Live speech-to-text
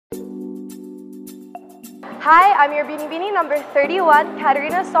Hi, I'm your Binibini number 31,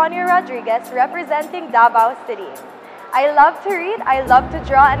 Katarina Rodriguez, representing Davao City. I love to read, I love to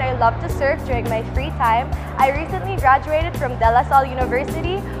draw, and I love to surf during my free time. I recently graduated from De La Salle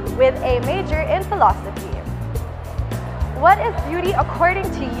University with a major in philosophy. What is beauty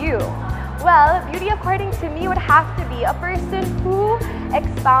according to you? Well, beauty according to me would have to be a person who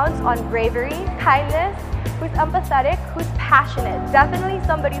expounds on bravery, kindness, who's empathetic, who's passionate. Definitely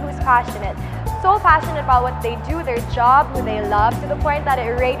somebody who's passionate. So passionate about what they do, their job, who they love, to the point that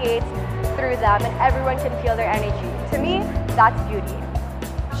it radiates through them and everyone can feel their energy. To me, that's beauty.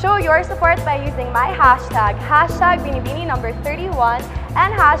 Show your support by using my hashtag Binibini number 31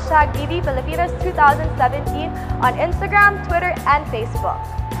 and hashtag BBFilipinas2017 on Instagram, Twitter, and Facebook.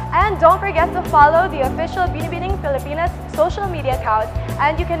 And don't forget to follow the official Binibining Filipinas social media accounts,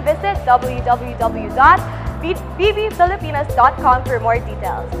 and you can visit www.bbfilipinas.com for more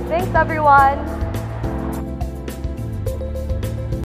details. Thanks everyone!